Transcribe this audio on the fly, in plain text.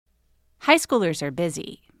High schoolers are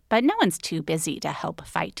busy, but no one's too busy to help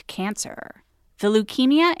fight cancer. The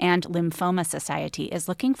Leukemia and Lymphoma Society is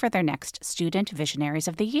looking for their next Student Visionaries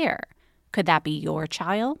of the Year. Could that be your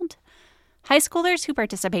child? High schoolers who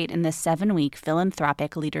participate in this 7-week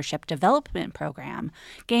philanthropic leadership development program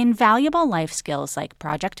gain valuable life skills like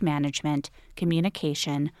project management,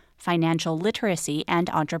 communication, financial literacy, and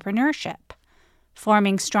entrepreneurship.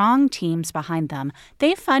 Forming strong teams behind them,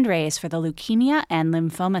 they fundraise for the Leukemia and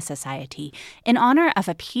Lymphoma Society in honor of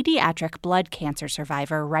a pediatric blood cancer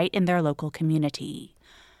survivor right in their local community.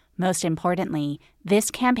 Most importantly,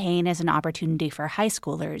 this campaign is an opportunity for high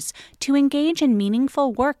schoolers to engage in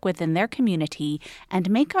meaningful work within their community and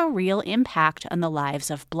make a real impact on the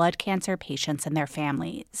lives of blood cancer patients and their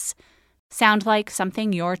families. Sound like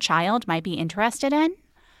something your child might be interested in?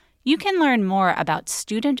 You can learn more about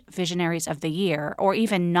Student Visionaries of the Year or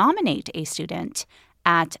even nominate a student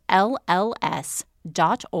at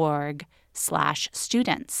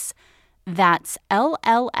lls.org/students. That's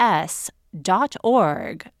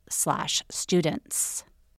lls.org/students.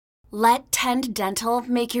 Let Tend Dental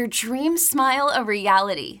make your dream smile a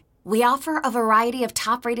reality. We offer a variety of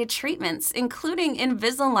top-rated treatments, including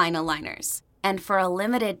Invisalign aligners. And for a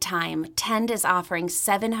limited time, Tend is offering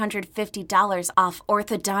 $750 off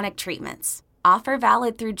orthodontic treatments. Offer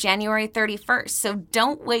valid through January 31st, so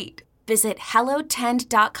don't wait. Visit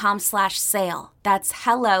hellotend.com/sale. That's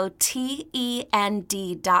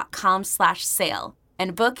hellotend.com/sale.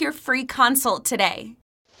 And book your free consult today.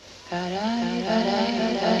 You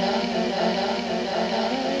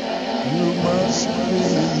must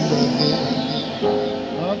remember,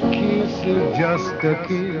 a kiss is just a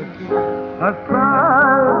kiss, a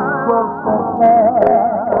sigh for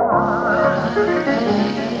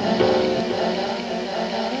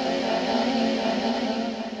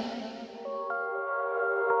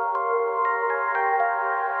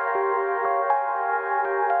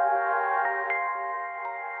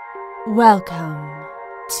Welcome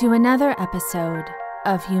to another episode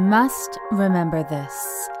of You Must Remember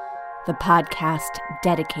This, the podcast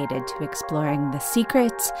dedicated to exploring the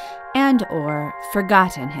secret and/or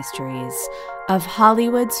forgotten histories of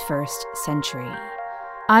Hollywood's first century.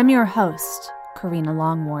 I'm your host, Karina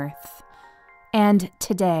Longworth, and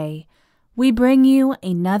today we bring you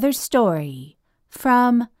another story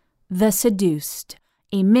from The Seduced,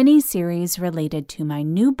 a mini-series related to my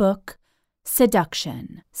new book,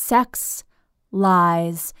 Seduction, Sex,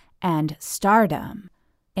 Lies, and Stardom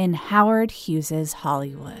in Howard Hughes's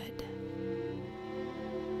Hollywood.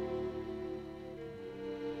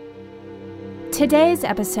 Today's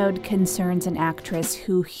episode concerns an actress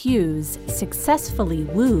who Hughes successfully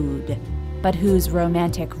wooed, but whose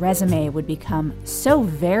romantic resume would become so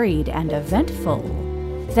varied and eventful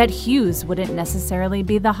that Hughes wouldn't necessarily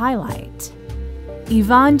be the highlight.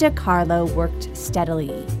 Yvonne De Carlo worked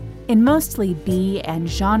steadily in mostly B and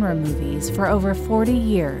genre movies for over 40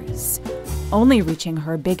 years, only reaching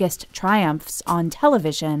her biggest triumphs on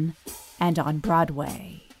television and on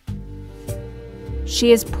Broadway.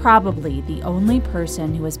 She is probably the only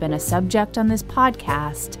person who has been a subject on this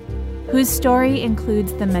podcast whose story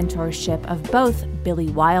includes the mentorship of both Billy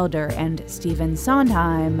Wilder and Stephen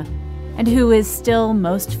Sondheim, and who is still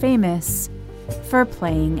most famous for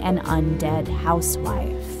playing an undead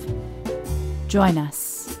housewife. Join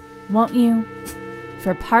us, won't you,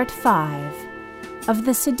 for part 5 of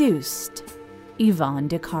The Seduced, Yvonne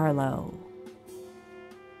De Carlo.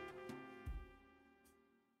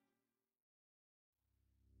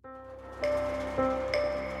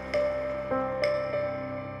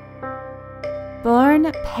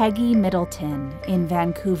 Born Peggy Middleton in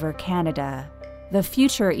Vancouver, Canada, the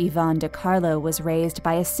future Yvonne De Carlo was raised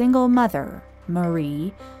by a single mother,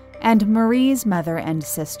 Marie, and Marie's mother and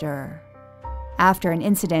sister. After an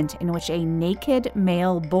incident in which a naked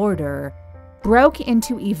male boarder broke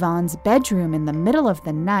into Yvonne's bedroom in the middle of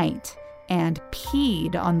the night and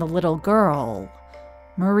peed on the little girl,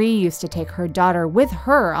 Marie used to take her daughter with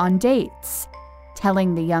her on dates,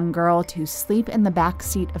 telling the young girl to sleep in the back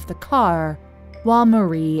seat of the car while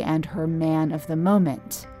Marie and her man of the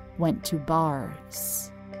moment went to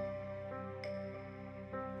bars.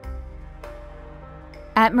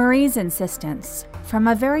 At Marie's insistence, from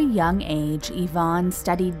a very young age, Yvonne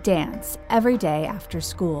studied dance every day after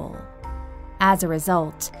school. As a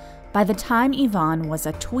result, by the time Yvonne was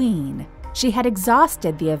a tween, she had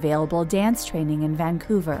exhausted the available dance training in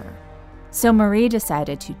Vancouver. So Marie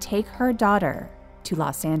decided to take her daughter to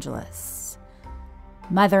Los Angeles.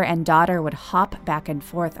 Mother and daughter would hop back and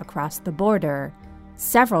forth across the border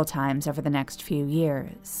several times over the next few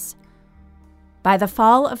years. By the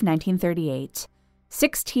fall of 1938,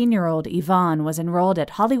 16-year-old Yvonne was enrolled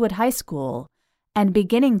at Hollywood High School and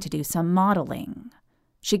beginning to do some modeling.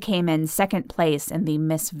 She came in second place in the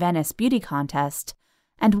Miss Venice beauty contest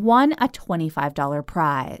and won a $25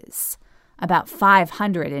 prize, about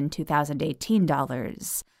 $500 in 2018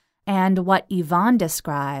 dollars, and what Yvonne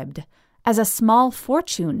described as a small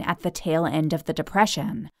fortune at the tail end of the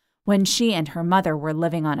Depression, when she and her mother were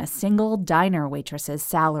living on a single diner waitress's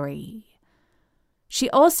salary. She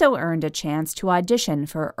also earned a chance to audition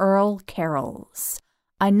for Earl Carroll's,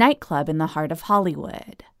 a nightclub in the heart of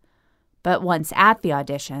Hollywood. But once at the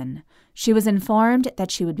audition, she was informed that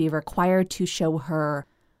she would be required to show her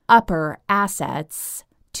upper assets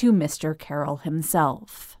to Mr. Carroll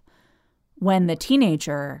himself. When the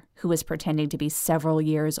teenager, who was pretending to be several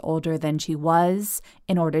years older than she was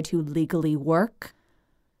in order to legally work,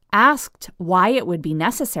 asked why it would be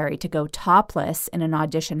necessary to go topless in an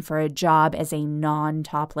audition for a job as a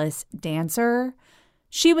non-topless dancer,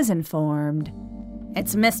 she was informed,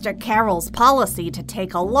 "It's Mr. Carroll's policy to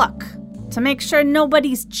take a look, to make sure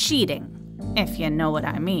nobody's cheating, if you know what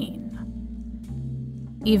I mean."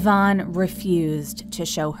 Yvonne refused to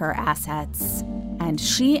show her assets, and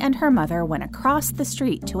she and her mother went across the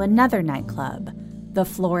street to another nightclub, the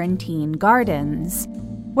Florentine Gardens,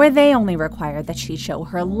 where they only required that she show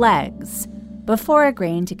her legs, before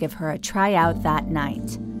agreeing to give her a tryout that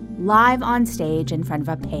night, live on stage in front of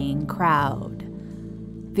a paying crowd.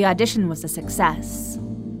 The audition was a success,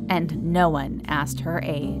 and no one asked her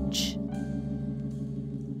age.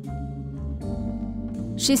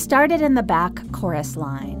 She started in the back chorus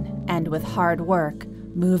line, and with hard work,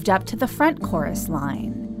 moved up to the front chorus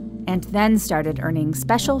line, and then started earning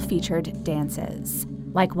special featured dances,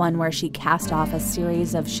 like one where she cast off a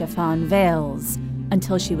series of chiffon veils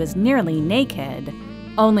until she was nearly naked,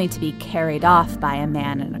 only to be carried off by a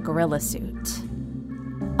man in a gorilla suit.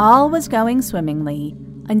 All was going swimmingly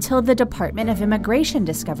until the Department of Immigration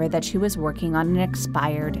discovered that she was working on an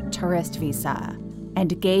expired tourist visa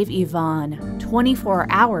and gave Yvonne 24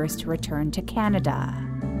 hours to return to Canada.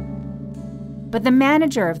 But the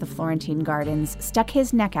manager of the Florentine Gardens stuck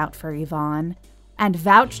his neck out for Yvonne and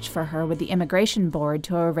vouched for her with the immigration board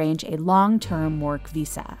to arrange a long-term work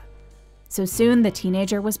visa. So soon the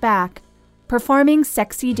teenager was back, performing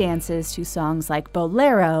sexy dances to songs like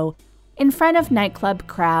Bolero in front of nightclub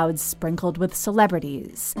crowds sprinkled with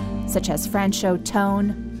celebrities, such as Franchot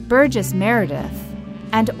Tone, Burgess Meredith,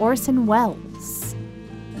 and Orson Welles.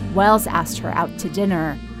 Welles asked her out to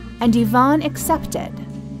dinner, and Yvonne accepted,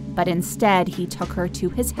 but instead he took her to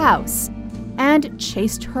his house and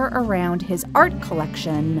chased her around his art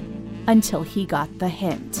collection until he got the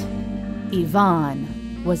hint. Yvonne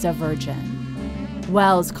was a virgin.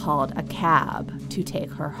 Welles called a cab to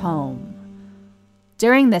take her home.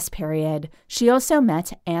 During this period, she also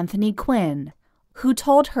met Anthony Quinn, who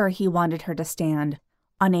told her he wanted her to stand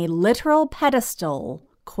on a literal pedestal,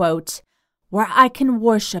 quote, "where I can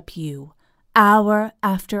worship you hour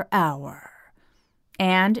after hour."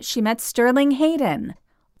 And she met Sterling Hayden,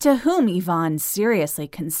 to whom Yvonne seriously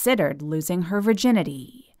considered losing her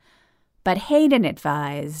virginity. But Hayden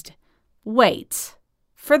advised, wait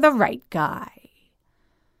for the right guy.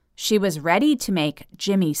 She was ready to make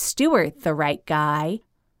Jimmy Stewart the right guy,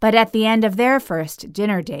 but at the end of their first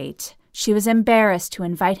dinner date, she was embarrassed to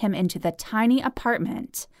invite him into the tiny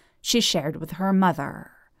apartment she shared with her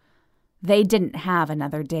mother. They didn't have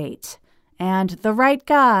another date, and the right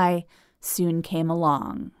guy soon came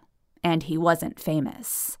along, and he wasn't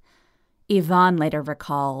famous. Yvonne later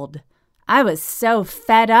recalled, "I was so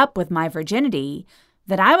fed up with my virginity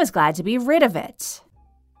that I was glad to be rid of it."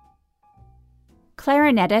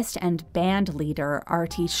 Clarinetist and band leader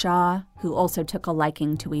Artie Shaw, who also took a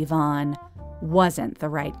liking to Yvonne, wasn't the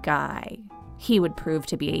right guy. He would prove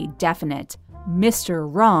to be a definite Mr.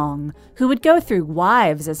 Wrong who would go through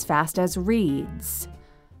wives as fast as reeds.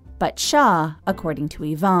 But Shaw, according to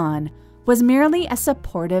Yvonne, was merely a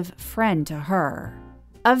supportive friend to her.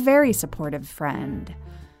 A very supportive friend.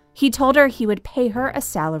 He told her he would pay her a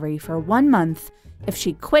salary for 1 month if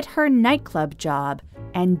she quit her nightclub job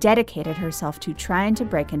and dedicated herself to trying to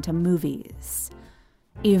break into movies.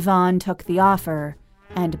 Yvonne took the offer,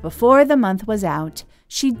 and before the month was out,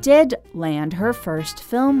 she did land her first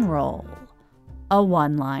film role, a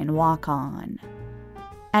one-line walk-on.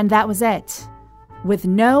 And that was it. With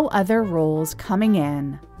no other roles coming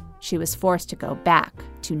in, she was forced to go back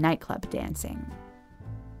to nightclub dancing.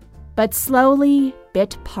 But slowly,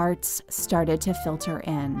 bit parts started to filter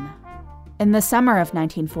in. In the summer of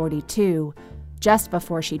 1942, just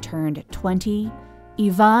before she turned 20,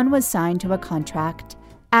 Yvonne was signed to a contract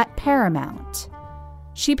at Paramount.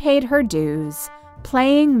 She paid her dues,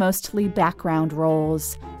 playing mostly background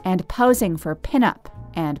roles and posing for pinup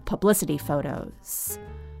and publicity photos.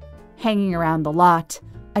 Hanging around the lot,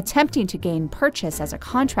 attempting to gain purchase as a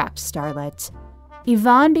contract starlet,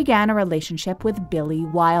 Yvonne began a relationship with Billy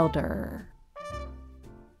Wilder.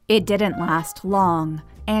 It didn't last long,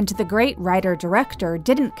 and the great writer-director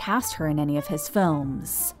didn't cast her in any of his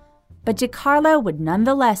films. But De Carlo would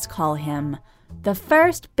nonetheless call him the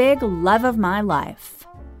first big love of my life.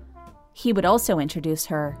 He would also introduce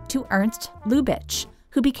her to Ernst Lubitsch,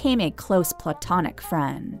 who became a close platonic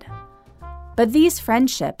friend. But these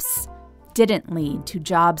friendships didn't lead to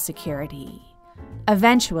job security.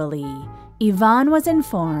 Eventually, Yvonne was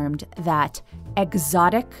informed that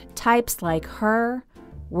exotic types like her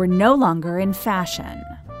were no longer in fashion,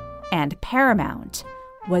 and Paramount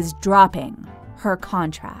was dropping her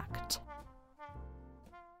contract.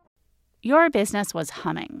 Your business was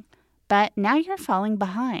humming, but now you're falling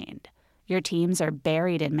behind. Your teams are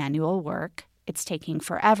buried in manual work. It's taking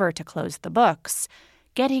forever to close the books.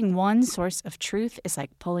 Getting one source of truth is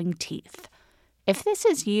like pulling teeth. If this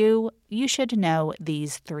is you, you should know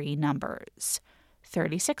these three numbers: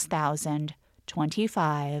 36,000,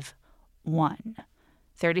 25, 1.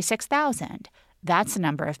 36,000. That's the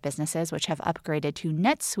number of businesses which have upgraded to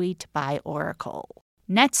NetSuite by Oracle.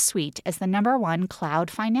 NetSuite is the #1 cloud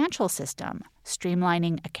financial system,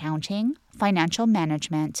 streamlining accounting, financial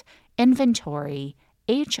management, inventory,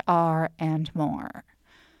 HR, and more.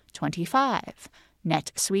 25.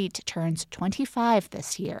 NetSuite turns 25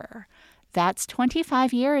 this year. That's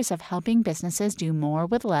 25 years of helping businesses do more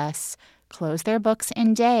with less, close their books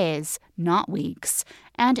in days, not weeks,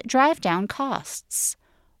 and drive down costs.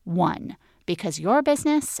 1. Because your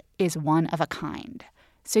business is one of a kind.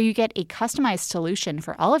 So you get a customized solution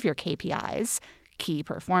for all of your KPIs, key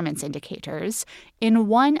performance indicators, in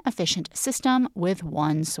one efficient system with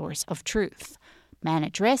one source of truth.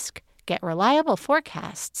 Manage risk, get reliable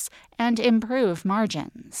forecasts, and improve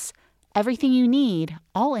margins. Everything you need,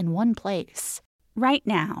 all in one place. Right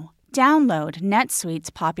now, download NetSuite's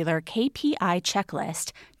popular KPI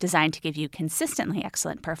checklist designed to give you consistently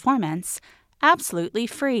excellent performance, absolutely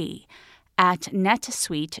free, at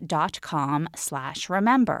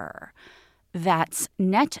netsuite.com/remember. That's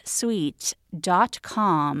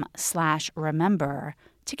netsuite.com/remember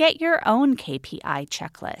to get your own KPI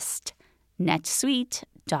checklist.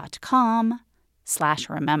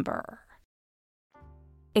 netsuite.com/remember.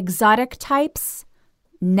 Exotic types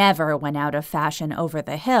never went out of fashion over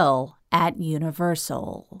the hill at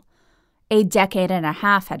Universal. A decade and a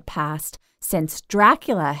half had passed since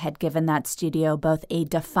Dracula had given that studio both a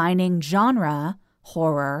defining genre,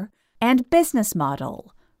 horror, and business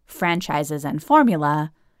model, franchises and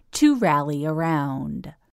formula, to rally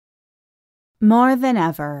around. More than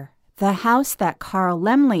ever, the house that Carl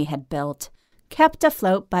Laemmle had built kept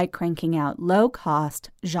afloat by cranking out low-cost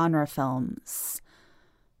genre films.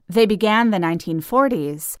 They began the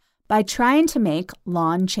 1940s by trying to make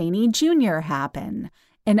Lon Chaney Jr. happen,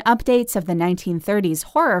 in updates of the 1930s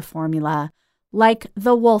horror formula like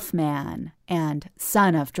The Wolfman and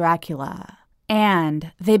Son of Dracula.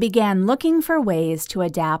 And they began looking for ways to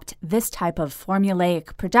adapt this type of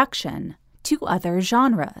formulaic production to other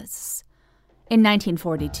genres. In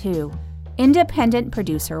 1942, independent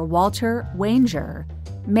producer Walter Wanger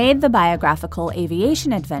made the biographical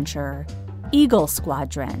aviation adventure Eagle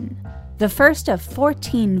Squadron, the first of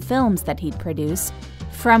 14 films that he'd produce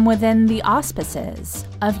from within the auspices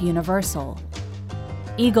of Universal.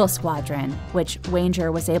 Eagle Squadron, which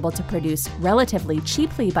Wanger was able to produce relatively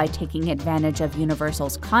cheaply by taking advantage of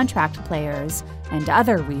Universal's contract players and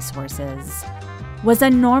other resources, was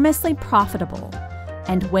enormously profitable,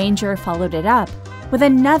 and Wanger followed it up with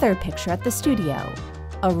another picture at the studio,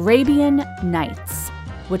 Arabian Nights,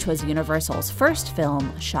 which was Universal's first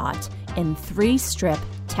film shot in 3-strip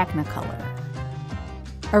Technicolor.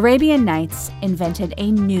 Arabian Nights invented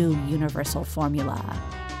a new Universal formula: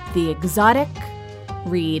 the exotic,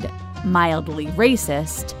 read mildly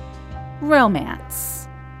racist, romance.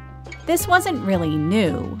 This wasn't really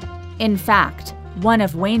new. In fact, one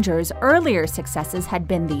of Wanger's earlier successes had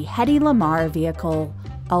been the Hedy Lamarr vehicle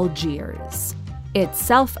Algiers,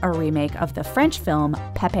 itself a remake of the French film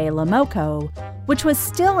Pepe Le Moko, which was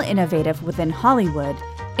still innovative within Hollywood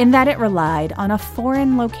in that it relied on a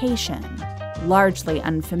foreign location, largely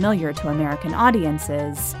unfamiliar to American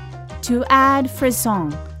audiences, to add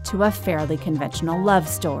frisson to a fairly conventional love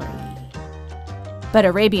story. But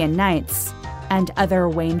Arabian Nights, and other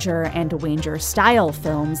Wanger and Wanger-style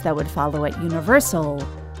films that would follow at Universal,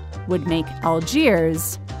 would make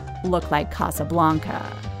Algiers look like Casablanca.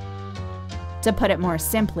 To put it more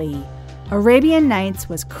simply, Arabian Nights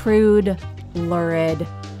was crude, lurid,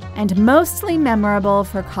 and mostly memorable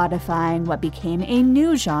for codifying what became a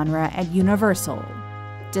new genre at Universal,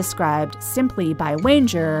 described simply by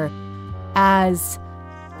Wanger as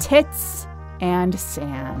tits and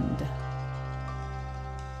sand.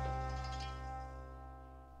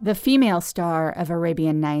 The female star of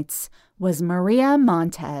Arabian Nights was Maria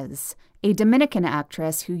Montez, a Dominican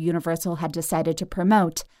actress who Universal had decided to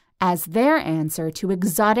promote as their answer to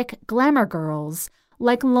exotic glamour girls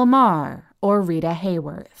like Lamar or Rita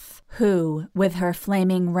Hayworth, who, with her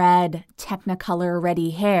flaming red,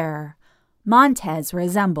 Technicolor-ready hair, Montez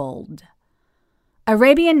resembled.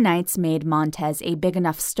 Arabian Nights made Montez a big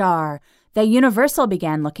enough star that Universal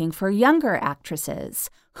began looking for younger actresses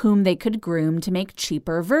whom they could groom to make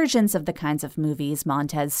cheaper versions of the kinds of movies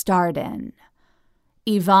Montez starred in.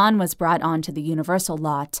 Yvonne was brought onto the Universal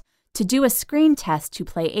lot to do a screen test to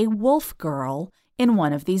play a wolf girl in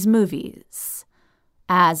one of these movies.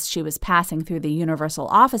 As she was passing through the Universal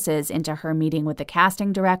offices into her meeting with the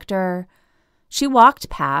casting director, she walked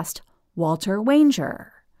past Walter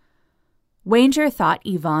Wanger. Wanger thought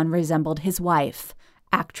Yvonne resembled his wife,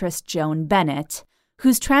 actress Joan Bennett,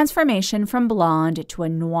 whose transformation from blonde to a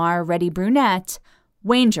noir-ready brunette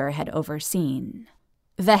Wanger had overseen.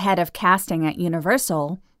 The head of casting at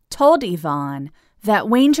Universal told Yvonne that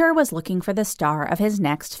Wanger was looking for the star of his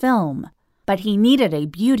next film, but he needed a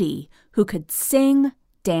beauty who could sing,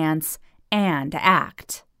 dance, and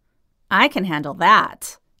act. "I can handle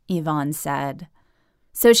that," Yvonne said.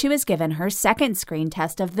 So she was given her second screen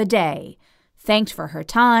test of the day, thanked for her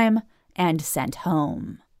time, and sent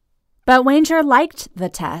home. But Wanger liked the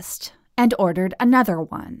test and ordered another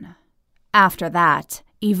one. After that,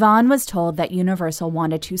 Yvonne was told that Universal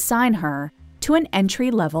wanted to sign her to an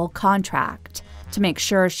entry-level contract to make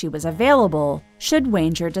sure she was available should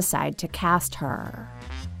Wanger decide to cast her.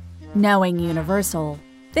 Knowing Universal,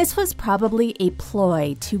 this was probably a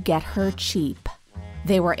ploy to get her cheap.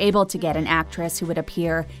 They were able to get an actress who would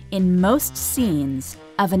appear in most scenes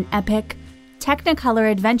of an epic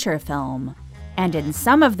Technicolor adventure film, and in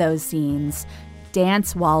some of those scenes,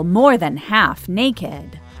 dance while more than half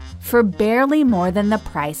naked, for barely more than the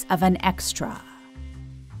price of an extra.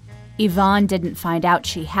 Yvonne didn't find out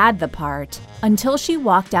she had the part until she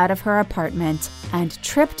walked out of her apartment and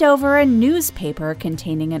tripped over a newspaper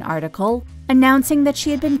containing an article announcing that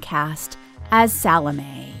she had been cast as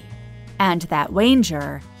Salome, and that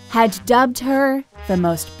Wanger had dubbed her the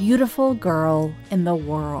most beautiful girl in the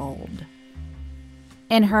world.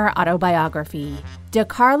 In her autobiography, De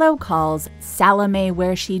Carlo calls Salome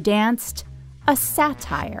Where She Danced a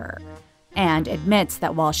satire, and admits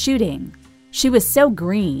that while shooting, she was so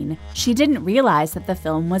green she didn't realize that the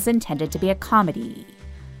film was intended to be a comedy.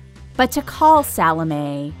 But to call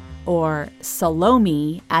Salome, or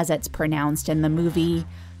Salome as it's pronounced in the movie,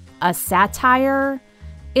 a satire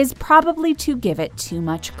is probably to give it too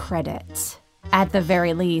much credit. At the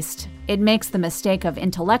very least, it makes the mistake of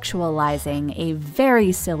intellectualizing a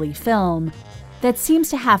very silly film that seems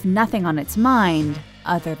to have nothing on its mind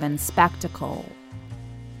other than spectacle.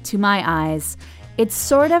 To my eyes, it's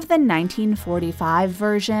sort of the 1945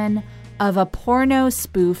 version of a porno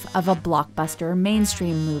spoof of a blockbuster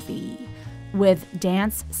mainstream movie, with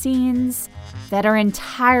dance scenes that are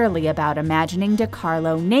entirely about imagining De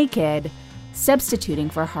Carlo naked, substituting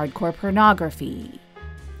for hardcore pornography.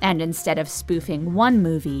 And instead of spoofing one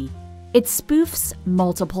movie, it spoofs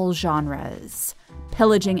multiple genres,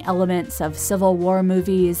 pillaging elements of Civil War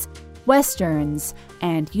movies, westerns,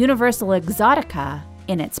 and Universal exotica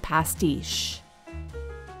in its pastiche.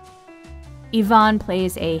 Yvonne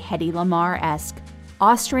plays a Hedy Lamarr-esque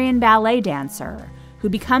Austrian ballet dancer who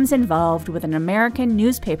becomes involved with an American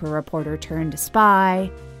newspaper reporter turned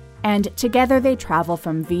spy, and together they travel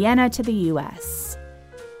from Vienna to the U.S.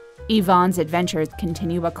 Yvonne's adventures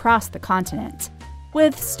continue across the continent,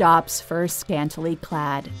 with stops for scantily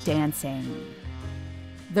clad dancing.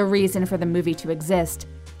 The reason for the movie to exist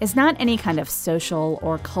is not any kind of social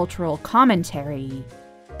or cultural commentary,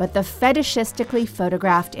 but the fetishistically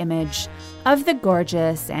photographed image of the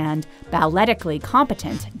gorgeous and balletically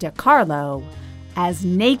competent De Carlo, as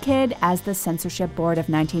naked as the censorship board of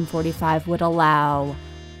 1945 would allow,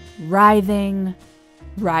 writhing,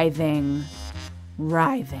 writhing,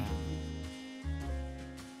 writhing.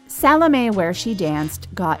 Salome Where She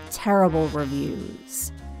Danced got terrible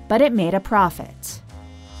reviews, but it made a profit.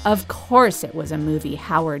 Of course it was a movie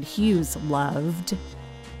Howard Hughes loved.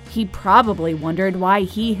 He probably wondered why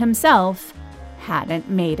he himself hadn't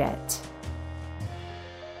made it.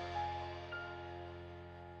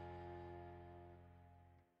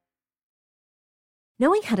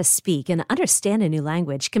 Knowing how to speak and understand a new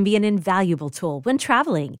language can be an invaluable tool when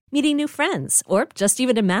traveling, meeting new friends, or just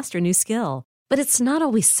even to master a new skill. But it's not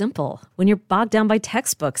always simple when you're bogged down by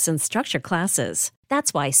textbooks and structured classes.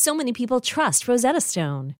 That's why so many people trust Rosetta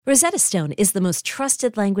Stone. Rosetta Stone is the most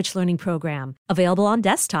trusted language learning program, available on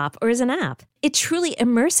desktop or as an app. It truly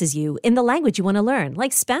immerses you in the language you want to learn,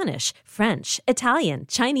 like Spanish, French, Italian,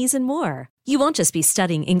 Chinese, and more. You won't just be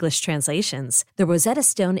studying English translations. The Rosetta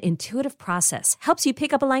Stone intuitive process helps you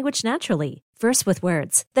pick up a language naturally, first with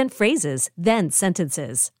words, then phrases, then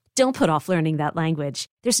sentences. Don't put off learning that language.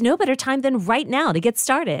 There's no better time than right now to get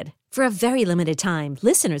started. For a very limited time,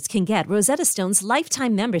 listeners can get Rosetta Stone's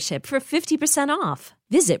lifetime membership for 50% off.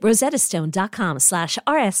 Visit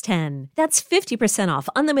rosettastone.com/rs10. That's 50% off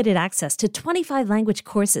unlimited access to 25 language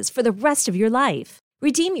courses for the rest of your life.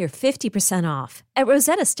 Redeem your 50% off at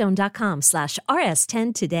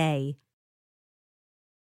rosettastone.com/rs10 today.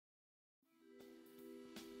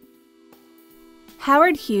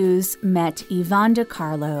 Howard Hughes met Yvonne De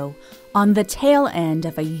Carlo on the tail end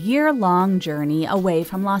of a year-long journey away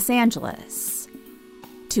from Los Angeles.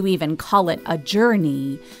 To even call it a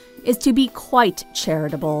journey is to be quite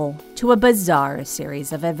charitable to a bizarre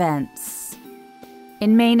series of events.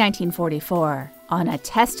 In May 1944, on a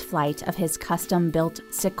test flight of his custom-built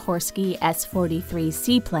Sikorsky S-43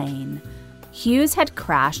 seaplane, Hughes had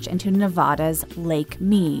crashed into Nevada's Lake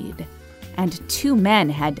Mead, and 2 men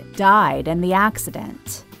had died in the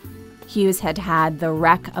accident. Hughes had had the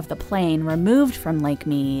wreck of the plane removed from Lake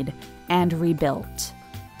Mead and rebuilt.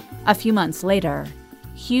 A few months later,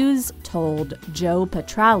 Hughes told Joe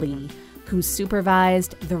Petrali, who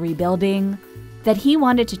supervised the rebuilding, that he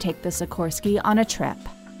wanted to take the Sikorsky on a trip.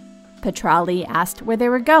 Petrali asked where they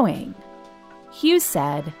were going. Hughes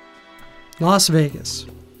said, Las Vegas.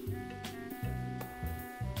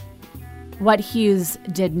 What Hughes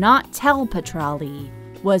did not tell Petrali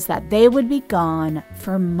was that they would be gone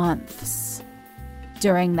for months.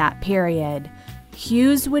 During that period,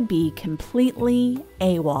 Hughes would be completely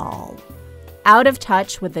AWOL, out of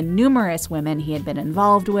touch with the numerous women he had been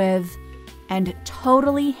involved with, and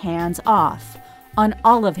totally hands-off on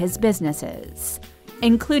all of his businesses,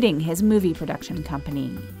 including his movie production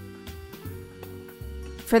company.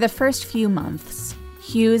 For the first few months,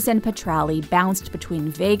 Hughes and Petrali bounced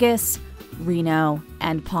between Vegas, Reno,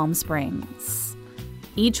 and Palm Springs.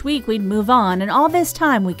 Each week we'd move on, and all this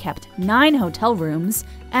time we kept 9 hotel rooms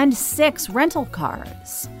and 6 rental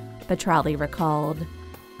cars, Petrali recalled.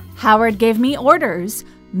 Howard gave me orders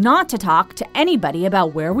not to talk to anybody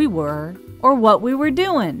about where we were or what we were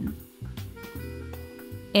doing.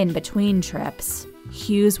 In between trips,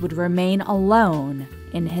 Hughes would remain alone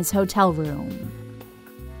in his hotel room.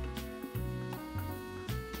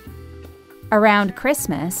 Around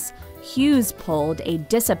Christmas, Hughes pulled a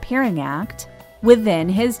disappearing act within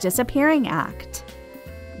his disappearing act.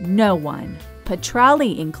 No one,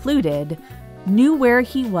 Petrali included, knew where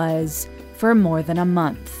he was for more than a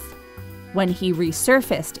month. When he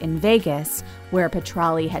resurfaced in Vegas, where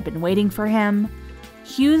Petrali had been waiting for him,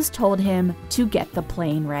 Hughes told him to get the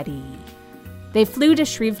plane ready. They flew to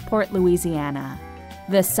Shreveport, Louisiana,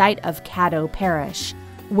 the site of Caddo Parish,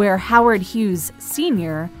 where Howard Hughes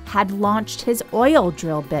Sr. had launched his oil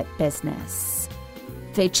drill bit business.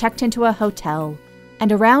 They checked into a hotel,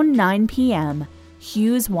 and around 9 p.m.,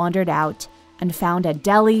 Hughes wandered out and found a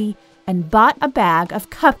deli and bought a bag of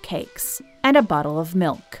cupcakes and a bottle of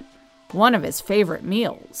milk, one of his favorite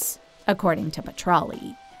meals, according to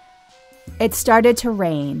Petrali. It started to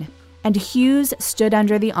rain, and Hughes stood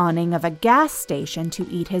under the awning of a gas station to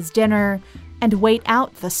eat his dinner and wait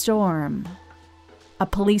out the storm. A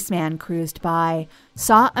policeman cruised by,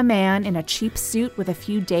 saw a man in a cheap suit with a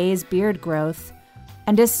few days' beard growth,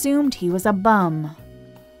 and assumed he was a bum.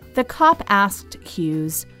 The cop asked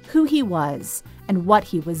Hughes who he was and what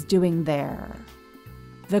he was doing there.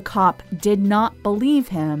 The cop did not believe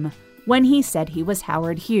him when he said he was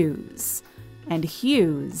Howard Hughes, and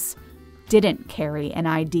Hughes didn't carry an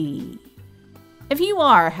ID. "If you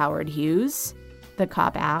are Howard Hughes," the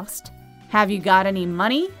cop asked, "have you got any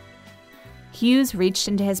money?" Hughes reached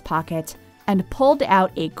into his pocket and pulled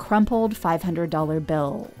out a crumpled $500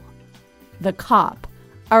 bill. The cop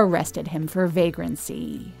arrested him for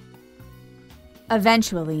vagrancy.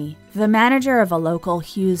 Eventually, the manager of a local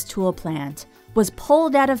Hughes tool plant was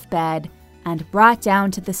pulled out of bed and brought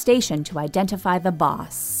down to the station to identify the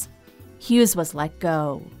boss. Hughes was let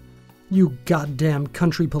go. "You goddamn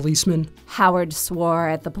country policeman," Howard swore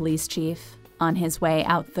at the police chief on his way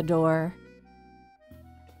out the door.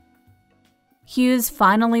 Hughes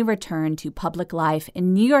finally returned to public life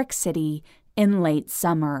in New York City in late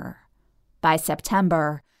summer. By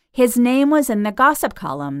September, his name was in the gossip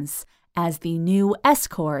columns as the new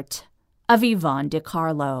escort of Yvonne De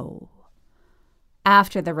Carlo.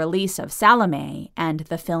 After the release of Salome and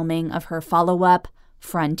the filming of her follow-up,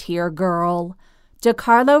 Frontier Girl, De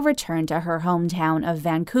Carlo returned to her hometown of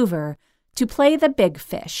Vancouver to play the big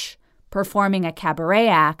fish, performing a cabaret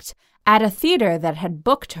act at a theater that had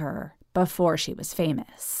booked her before she was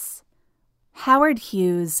famous. Howard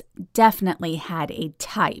Hughes definitely had a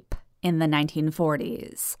type in the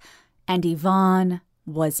 1940s, and Yvonne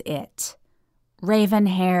was it.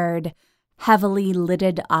 Raven-haired, heavily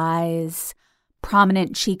lidded eyes,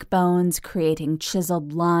 prominent cheekbones creating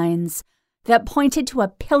chiseled lines that pointed to a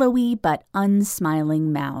pillowy but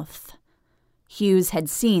unsmiling mouth. Hughes had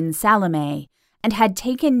seen Salome and had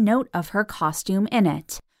taken note of her costume in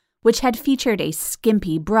it, which had featured a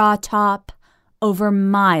skimpy bra top over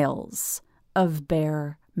miles of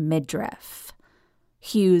bare midriff.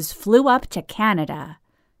 Hughes flew up to Canada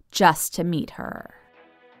just to meet her.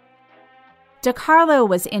 De Carlo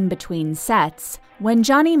was in between sets when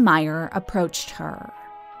Johnny Meyer approached her.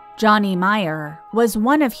 Johnny Meyer was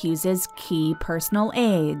one of Hughes's key personal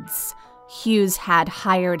aides. Hughes had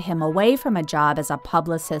hired him away from a job as a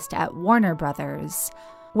publicist at Warner Brothers,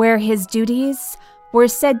 where his duties were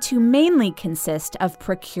said to mainly consist of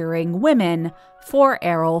procuring women for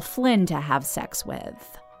Errol Flynn to have sex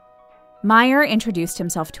with. Meyer introduced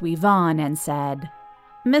himself to Yvonne and said,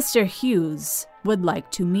 "Mr. Hughes would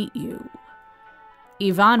like to meet you."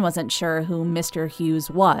 Yvonne wasn't sure who Mr. Hughes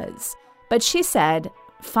was, but she said,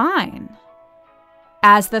 "Fine."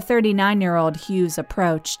 As the 39-year-old Hughes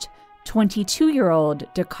approached,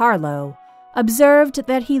 22-year-old De Carlo observed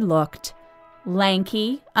that he looked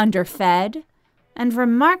lanky, underfed, and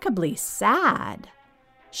remarkably sad.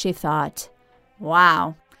 She thought,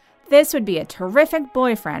 "Wow, this would be a terrific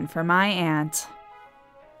boyfriend for my aunt."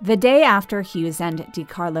 The day after Hughes and De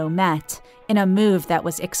Carlo met, in a move that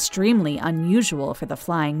was extremely unusual for the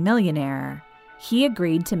flying millionaire, he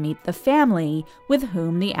agreed to meet the family with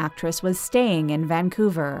whom the actress was staying in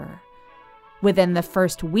Vancouver. Within the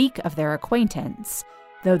first week of their acquaintance,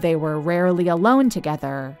 though they were rarely alone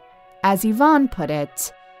together, as Yvonne put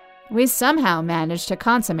it, "We somehow managed to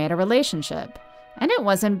consummate a relationship, and it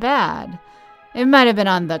wasn't bad. It might have been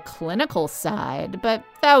on the clinical side, but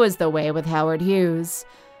that was the way with Howard Hughes.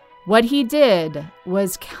 What he did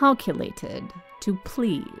was calculated to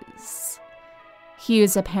please."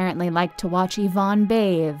 Hughes apparently liked to watch Yvonne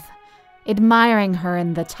bathe. Admiring her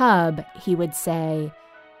in the tub, he would say,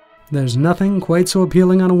 "There's nothing quite so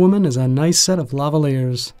appealing on a woman as a nice set of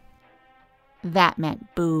lavaliers." That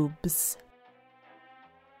meant boobs.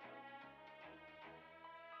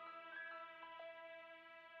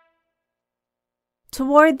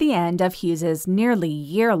 Toward the end of Hughes's nearly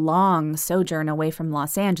year-long sojourn away from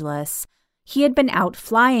Los Angeles, he had been out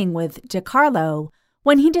flying with De Carlo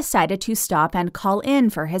when he decided to stop and call in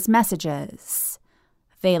for his messages.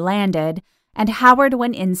 They landed, and Howard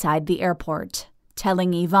went inside the airport,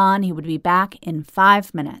 telling Yvonne he would be back in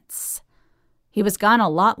 5 minutes. He was gone a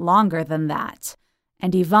lot longer than that,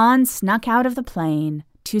 and Yvonne snuck out of the plane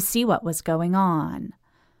to see what was going on.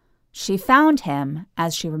 She found him,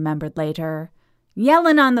 as she remembered later,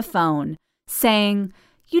 yelling on the phone, saying,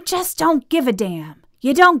 "You just don't give a damn.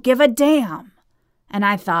 You don't give a damn." And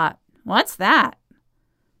I thought, what's that?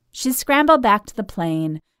 She scrambled back to the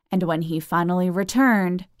plane, and when he finally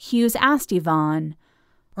returned, Hughes asked Yvonne,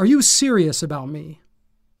 "Are you serious about me?"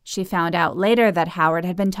 She found out later that Howard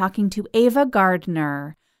had been talking to Ava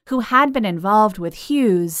Gardner, who had been involved with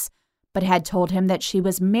Hughes, but had told him that she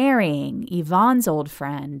was marrying Yvonne's old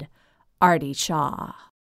friend, Artie Shaw.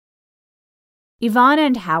 Yvonne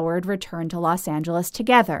and Howard returned to Los Angeles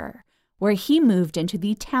together, where he moved into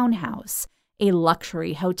the Townhouse, a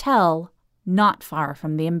luxury hotel not far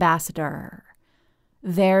from the Ambassador.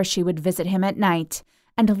 There she would visit him at night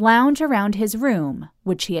and lounge around his room,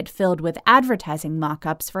 which he had filled with advertising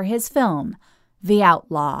mock-ups for his film, The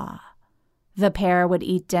Outlaw. The pair would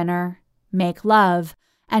eat dinner, make love,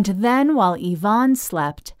 and then while Yvonne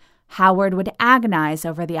slept, Howard would agonize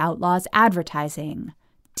over the Outlaw's advertising,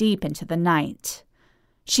 deep into the night.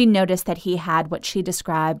 She noticed that he had what she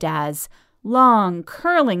described as long,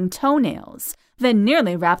 curling toenails that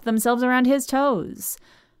nearly wrapped themselves around his toes.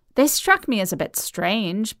 They struck me as a bit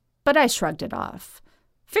strange, but I shrugged it off,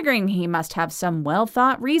 figuring he must have some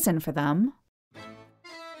well-thought reason for them.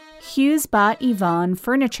 Hughes bought Yvonne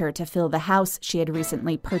furniture to fill the house she had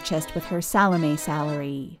recently purchased with her Salome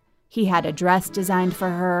salary. He had a dress designed for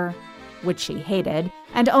her, which she hated,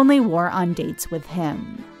 and only wore on dates with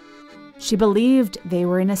him. She believed they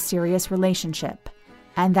were in a serious relationship,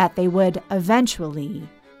 and that they would eventually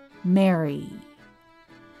marry.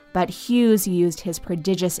 But Hughes used his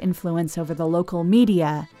prodigious influence over the local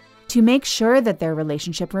media to make sure that their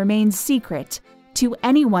relationship remained secret to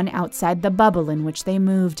anyone outside the bubble in which they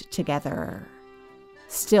moved together.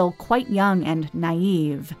 Still quite young and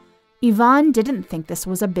naive, Yvonne didn't think this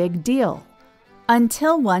was a big deal.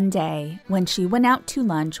 Until one day, when she went out to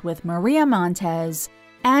lunch with Maria Montez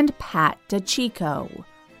and Pat DeChico,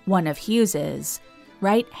 one of Hughes's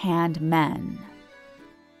right-hand men.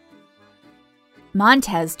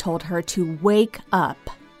 Montez told her to wake up.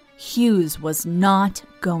 Hughes was not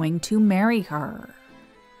going to marry her.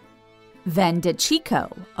 Then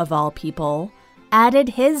DeChico, of all people, added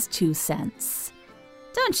his 2 cents.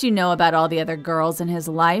 "Don't you know about all the other girls in his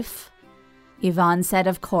life?" Yvonne said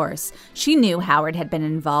of course. She knew Howard had been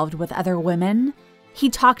involved with other women. He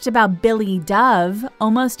talked about Billy Dove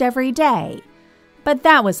almost every day. But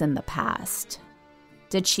that was in the past.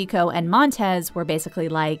 DeChico and Montez were basically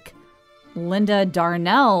like, Linda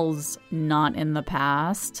Darnell's not in the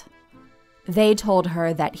past. They told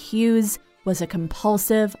her that Hughes was a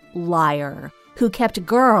compulsive liar who kept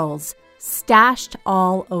girls stashed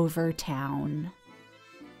all over town.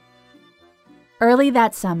 Early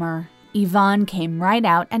that summer, Yvonne came right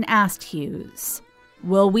out and asked Hughes,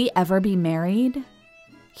 "Will we ever be married?"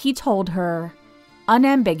 He told her,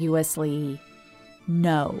 unambiguously,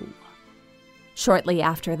 no. Shortly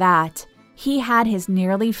after that, he had his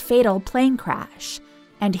nearly fatal plane crash,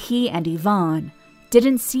 and he and Yvonne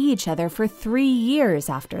didn't see each other for 3 years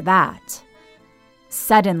after that.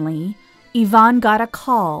 Suddenly, Yvonne got a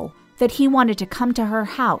call that he wanted to come to her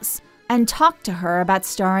house and talk to her about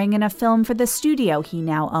starring in a film for the studio he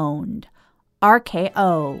now owned,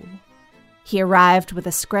 RKO. He arrived with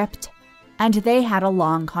a script, and they had a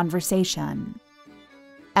long conversation.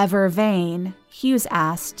 Ever vain, Hughes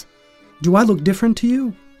asked, "Do I look different to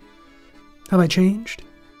you? Have I changed?"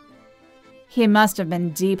 He must have been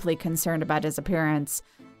deeply concerned about his appearance,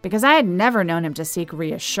 because I had never known him to seek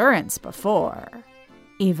reassurance before,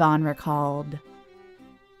 Yvonne recalled.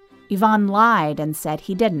 Yvonne lied and said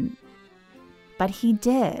he didn't. But he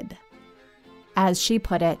did. As she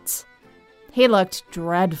put it, he looked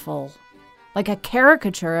dreadful, like a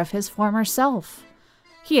caricature of his former self.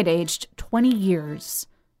 He had aged 20 years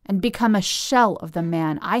and become a shell of the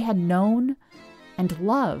man I had known and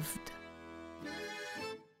loved.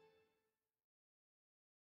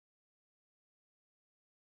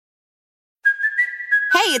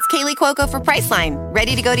 Hey, it's Kaylee Cuoco for Priceline.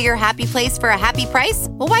 Ready to go to your happy place for a happy price?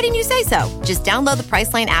 Well, why didn't you say so? Just download the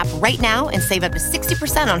Priceline app right now and save up to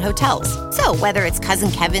 60% on hotels. So whether it's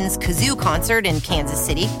Cousin Kevin's Kazoo Concert in Kansas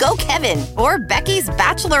City, go Kevin, or Becky's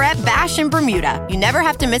Bachelorette Bash in Bermuda, you never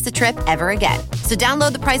have to miss a trip ever again. So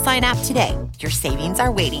download the Priceline app today. Your savings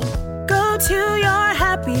are waiting. Go to your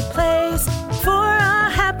happy place for a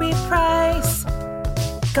happy price.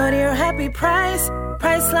 Go to your happy price,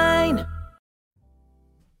 Priceline.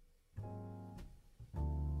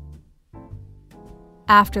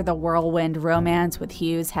 After the whirlwind romance with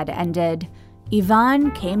Hughes had ended,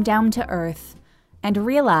 Yvonne came down to earth and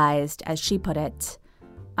realized, as she put it,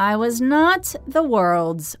 I was not the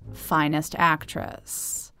world's finest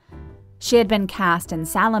actress. She had been cast in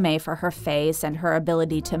Salome for her face and her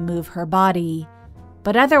ability to move her body,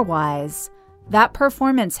 but otherwise, that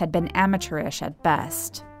performance had been amateurish at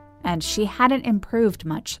best, and she hadn't improved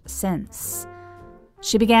much since.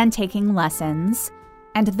 She began taking lessons,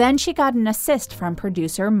 and then she got an assist from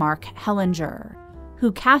producer Mark Hellinger,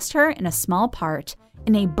 who cast her in a small part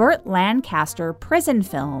in a Burt Lancaster prison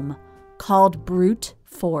film called Brute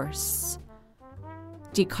Force.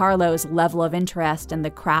 De Carlo's level of interest in the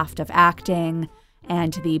craft of acting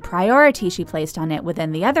and the priority she placed on it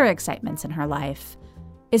within the other excitements in her life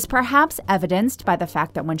is perhaps evidenced by the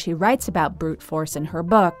fact that when she writes about Brute Force in her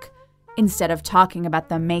book, instead of talking about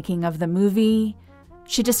the making of the movie,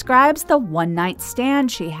 she describes the one-night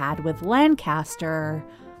stand she had with Lancaster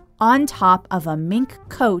on top of a mink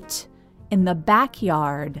coat in the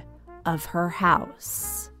backyard of her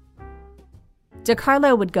house. De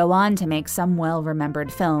Carlo would go on to make some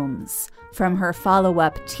well-remembered films, from her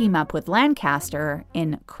follow-up team-up with Lancaster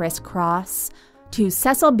in Criss Cross to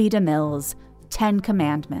Cecil B. DeMille's 10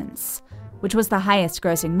 Commandments, which was the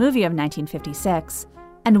highest-grossing movie of 1956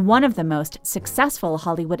 and one of the most successful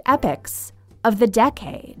Hollywood epics of the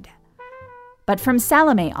decade. But from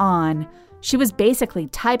Salome on, she was basically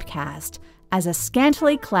typecast as a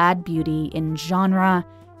scantily clad beauty in genre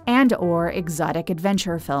and or exotic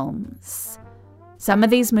adventure films. Some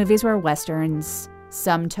of these movies were westerns,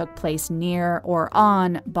 some took place near or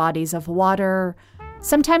on bodies of water,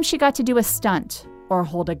 sometimes she got to do a stunt or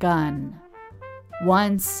hold a gun.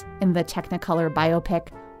 Once, in the Technicolor biopic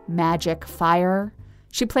Magic Fire,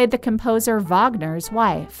 She played the composer Wagner's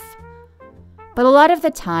wife. But a lot of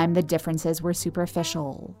the time, the differences were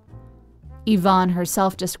superficial. Yvonne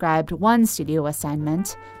herself described one studio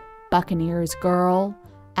assignment, Buccaneer's Girl,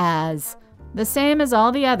 as the same as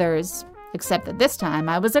all the others, except that this time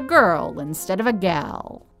I was a girl instead of a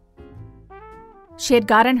gal. She had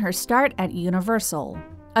gotten her start at Universal,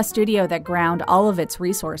 a studio that ground all of its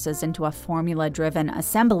resources into a formula-driven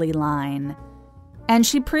assembly line. And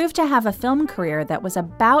she proved to have a film career that was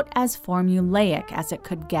about as formulaic as it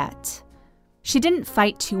could get. She didn't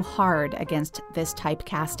fight too hard against this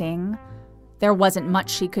typecasting. There wasn't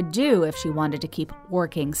much she could do if she wanted to keep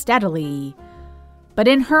working steadily. But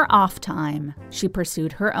in her off time, she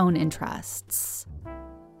pursued her own interests.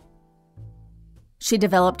 She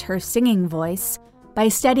developed her singing voice by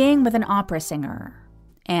studying with an opera singer,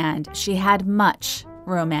 and she had much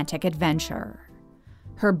romantic adventure.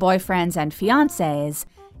 Her boyfriends and fiancés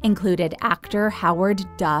included actor Howard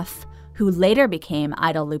Duff, who later became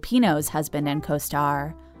Ida Lupino's husband and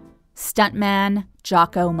co-star, stuntman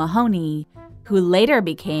Jocko Mahoney, who later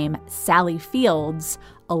became Sally Field's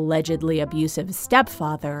allegedly abusive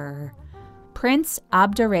stepfather, Prince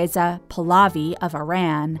Abdurreza Pahlavi of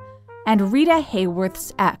Iran, and Rita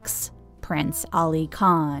Hayworth's ex, Prince Ali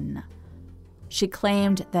Khan. She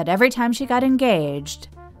claimed that every time she got engaged,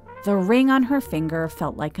 the ring on her finger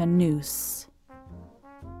felt like a noose.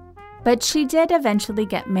 But she did eventually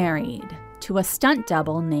get married to a stunt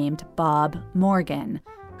double named Bob Morgan,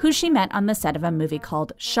 who she met on the set of a movie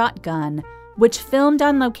called Shotgun, which filmed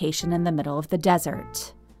on location in the middle of the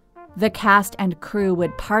desert. The cast and crew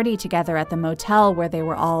would party together at the motel where they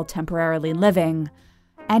were all temporarily living,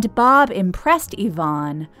 and Bob impressed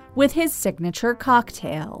Yvonne with his signature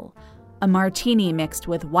cocktail, a martini mixed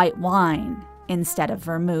with white wine instead of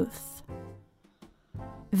vermouth.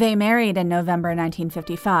 They married in November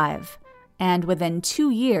 1955, and within 2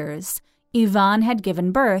 years, Yvonne had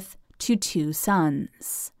given birth to 2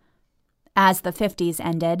 sons. As the 50s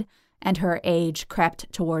ended and her age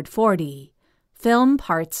crept toward 40, film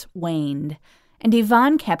parts waned, and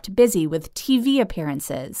Yvonne kept busy with TV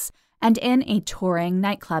appearances and in a touring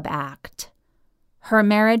nightclub act. Her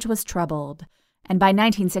marriage was troubled, and by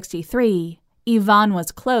 1963, Yvonne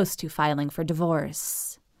was close to filing for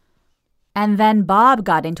divorce. And then Bob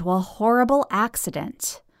got into a horrible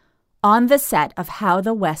accident on the set of How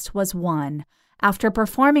the West Was Won after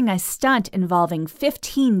performing a stunt involving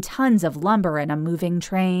 15 tons of lumber in a moving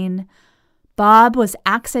train. Bob was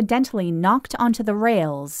accidentally knocked onto the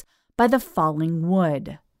rails by the falling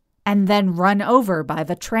wood and then run over by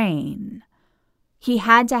the train. He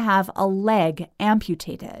had to have a leg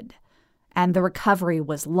amputated, and the recovery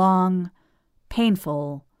was long,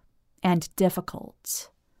 painful, and difficult.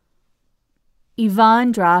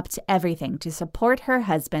 Yvonne dropped everything to support her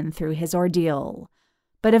husband through his ordeal,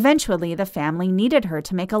 but eventually the family needed her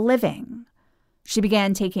to make a living. She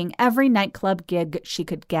began taking every nightclub gig she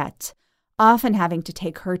could get, often having to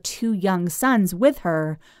take her 2 young sons with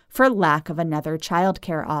her for lack of another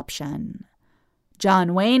childcare option.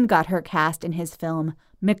 John Wayne got her cast in his film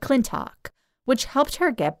McClintock, which helped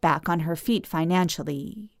her get back on her feet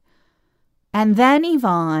financially. And then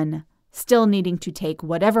Yvonne, still needing to take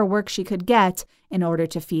whatever work she could get in order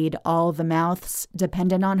to feed all the mouths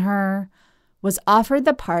dependent on her, was offered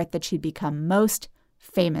the part that she'd become most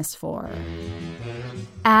famous for,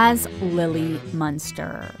 as Lily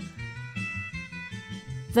Munster.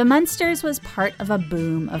 The Munsters was part of a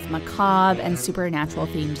boom of macabre and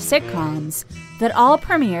supernatural-themed sitcoms that all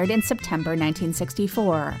premiered in September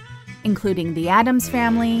 1964, including The Addams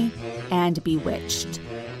Family and Bewitched.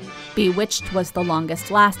 Bewitched was the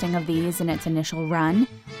longest-lasting of these in its initial run,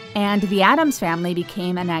 and The Addams Family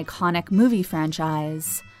became an iconic movie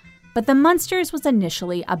franchise. But The Munsters was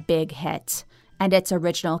initially a big hit, and its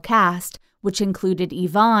original cast, which included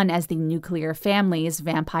Yvonne as the nuclear family's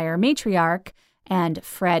vampire matriarch and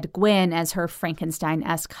Fred Gwynne as her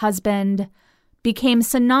Frankenstein-esque husband, became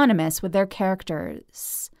synonymous with their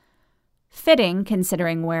characters. Fitting,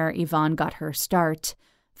 considering where Yvonne got her start,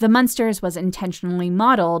 The Munsters was intentionally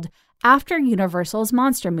modeled after Universal's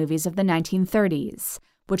monster movies of the 1930s,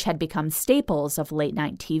 which had become staples of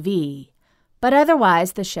late-night TV. But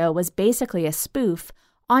otherwise, the show was basically a spoof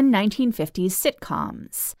on 1950s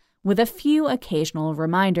sitcoms, with a few occasional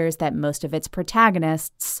reminders that most of its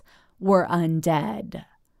protagonists were undead.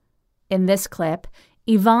 In this clip,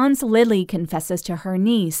 Yvonne's Lily confesses to her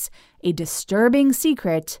niece a disturbing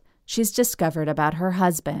secret she's discovered about her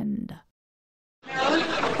husband.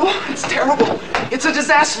 Oh, it's terrible. It's a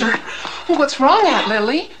disaster. Well, what's wrong, Aunt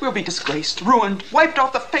Lily? We'll be disgraced, ruined, wiped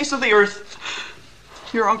off the face of the earth.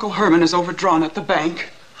 Your Uncle Herman is overdrawn at the bank.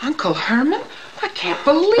 Uncle Herman? I can't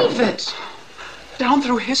believe it. Down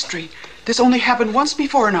through history, this only happened once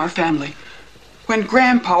before in our family. When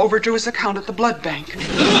Grandpa overdrew his account at the blood bank.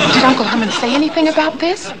 Did Uncle Herman say anything about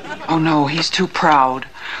this? Oh, no, he's too proud.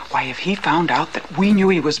 Why, if he found out that we knew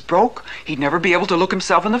he was broke, he'd never be able to look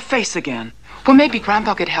himself in the face again. Well, maybe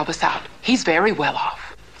Grandpa could help us out. He's very well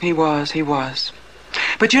off. He was.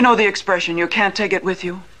 But you know the expression, you can't take it with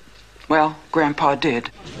you? Well, Grandpa did.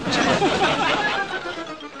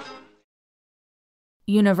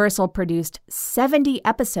 Universal produced 70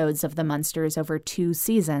 episodes of The Munsters over 2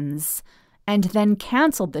 seasons, and then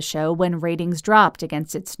canceled the show when ratings dropped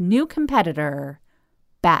against its new competitor,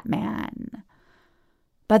 Batman.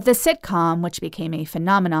 But the sitcom, which became a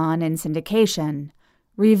phenomenon in syndication,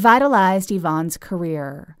 revitalized Yvonne's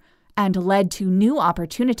career and led to new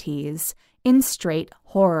opportunities in straight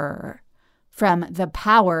horror, from The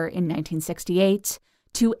Power in 1968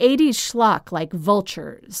 to 80s schlock like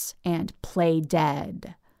Vultures and Play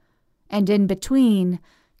Dead. And in between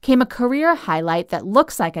came a career highlight that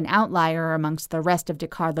looks like an outlier amongst the rest of De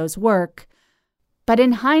Carlo's work, but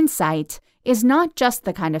in hindsight is not just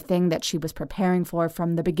the kind of thing that she was preparing for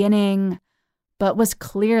from the beginning, but was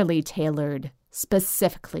clearly tailored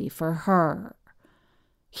specifically for her.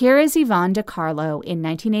 Here is Yvonne De Carlo in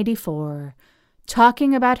 1984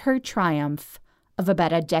 talking about her triumph of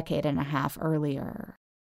about a decade and a half earlier.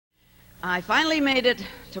 I finally made it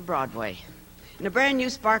to Broadway in a brand new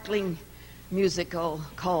sparkling musical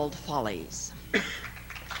called Follies.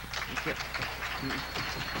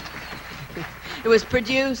 It was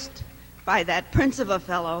produced by that prince of a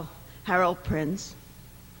fellow, Harold Prince,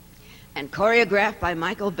 and choreographed by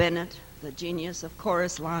Michael Bennett, the genius of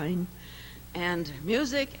chorus line, and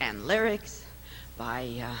music and lyrics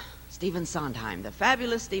by Stephen Sondheim, the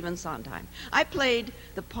fabulous Stephen Sondheim. I played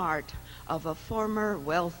the part of a former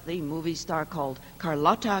wealthy movie star called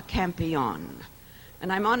Carlotta Campion.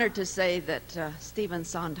 And I'm honored to say that Stephen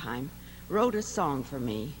Sondheim wrote a song for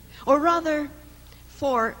me, or rather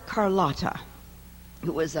for Carlotta,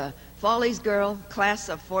 who was a Follies girl, class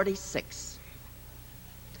of 46.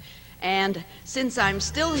 And since I'm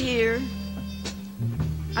still here,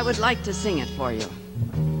 I would like to sing it for you.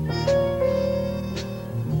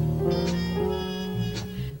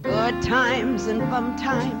 Good times and bum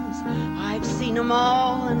times, I've seen them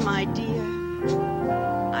all, and my dear,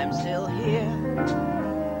 I'm still here.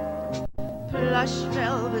 Plush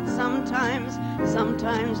velvet sometimes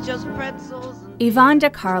just pretzels. Yvonne De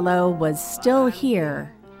Carlo was still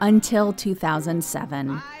here until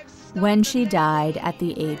 2007, when she died at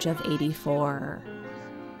the age of 84.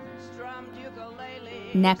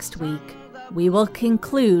 Next week, we will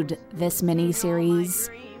conclude this mini-series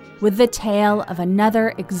with the tale of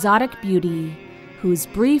another exotic beauty whose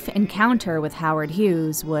brief encounter with Howard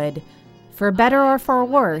Hughes would, for better or for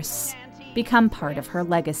worse, become part of her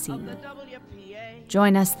legacy.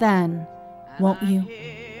 Join us then, won't you?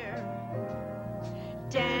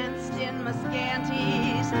 Danced in my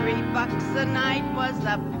scanties, $3 a night was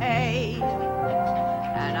the pay.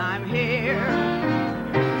 And I'm here.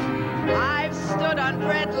 I've stood on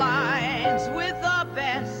bread lines with the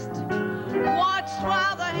best. Watched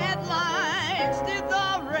while the headlines did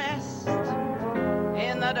the rest.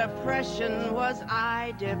 In the Depression was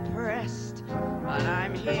I depressed, but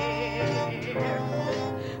I'm here.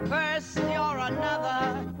 First you're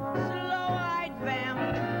another slow-eyed vamp,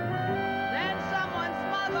 then someone's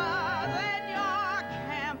mother, then your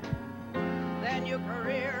camp, then your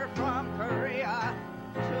career from Korea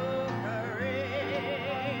to Korea.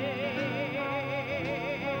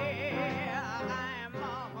 I'm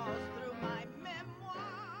almost through my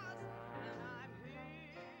memoirs, and I'm here.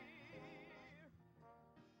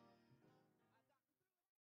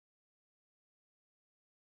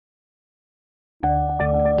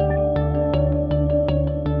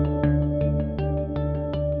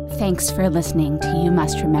 Thanks for listening to You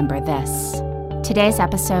Must Remember This. Today's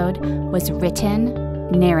episode was written,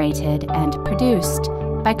 narrated, and produced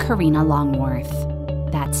by Karina Longworth.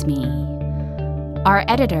 That's me. Our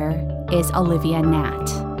editor is Olivia Natt.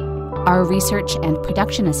 Our research and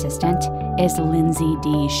production assistant is Lindsay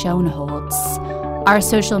D. Schoenholtz. Our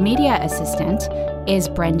social media assistant is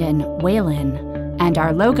Brendan Whalen, and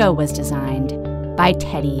our logo was designed by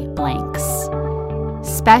Teddy Blanks.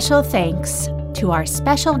 Special thanks to our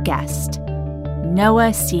special guest,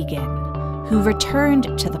 Noah Segan, who returned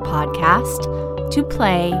to the podcast to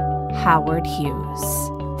play Howard Hughes.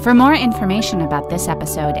 For more information about this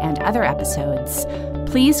episode and other episodes,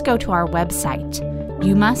 please go to our website,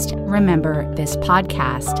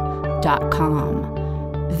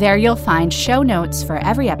 youmustrememberthispodcast.com. There you'll find show notes for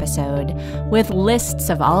every episode with lists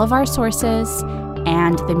of all of our sources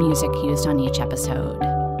and the music used on each episode.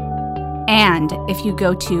 And if you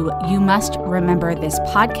go to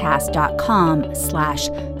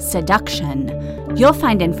youmustrememberthispodcast.com/seduction, you'll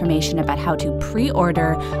find information about how to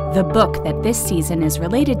pre-order the book that this season is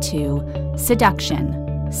related to,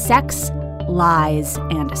 Seduction, Sex, Lies,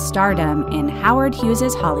 and Stardom in Howard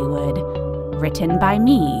Hughes's Hollywood, written by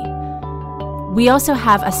me. We also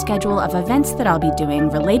have a schedule of events that I'll be doing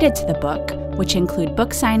related to the book, which include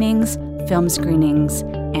book signings, film screenings,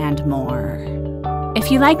 and more. If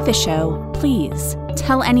you like the show, please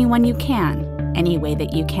tell anyone you can, any way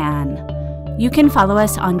that you can. You can follow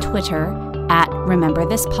us on Twitter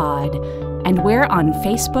 @RememberThisPod, and we're on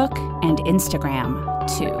Facebook and Instagram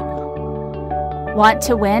too. Want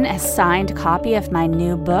to win a signed copy of my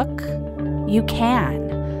new book? You can.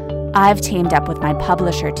 I've teamed up with my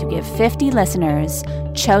publisher to give 50 listeners,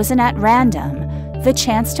 chosen at random, the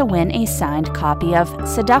chance to win a signed copy of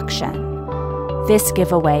Seduction. This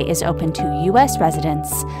giveaway is open to U.S.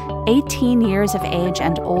 residents 18 years of age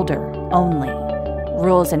and older only.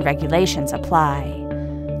 Rules and regulations apply.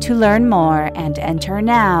 To learn more and enter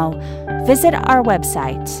now, visit our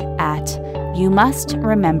website at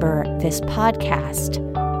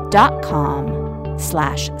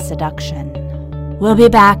youmustrememberthispodcast.com/seduction. We'll be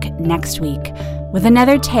back next week with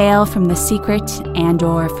another tale from the secret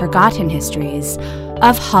and/or forgotten histories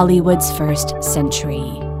of Hollywood's first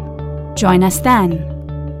century. Join us then,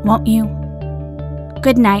 won't you?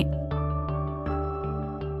 Good night.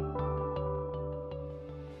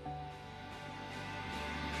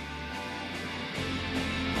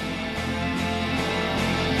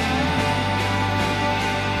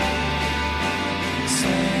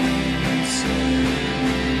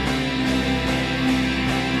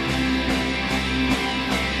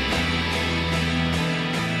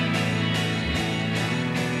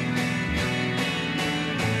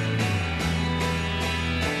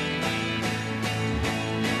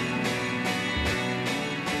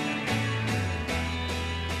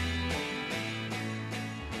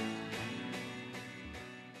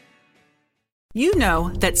 You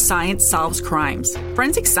know that science solves crimes.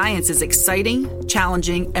 Forensic science is exciting,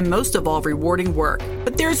 challenging, and most of all, rewarding work.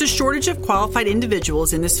 But there is a shortage of qualified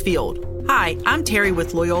individuals in this field. Hi, I'm Terry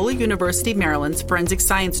with Loyola University Maryland's Forensic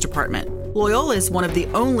Science Department. Loyola is one of the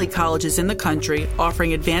only colleges in the country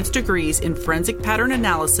offering advanced degrees in forensic pattern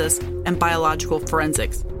analysis and biological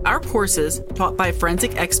forensics. Our courses, taught by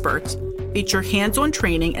forensic experts, feature hands-on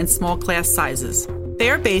training and small class sizes. They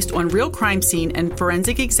are based on real crime scene and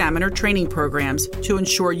forensic examiner training programs to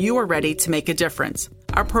ensure you are ready to make a difference.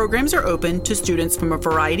 Our programs are open to students from a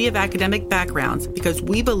variety of academic backgrounds because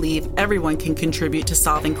we believe everyone can contribute to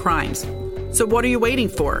solving crimes. So what are you waiting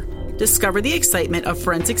for? Discover the excitement of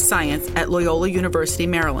forensic science at Loyola University,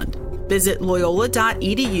 Maryland. Visit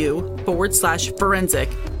loyola.edu/forensic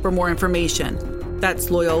for more information. That's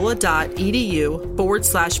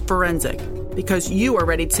loyola.edu/forensic because you are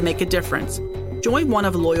ready to make a difference. Join one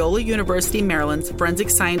of Loyola University Maryland's forensic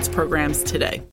science programs today.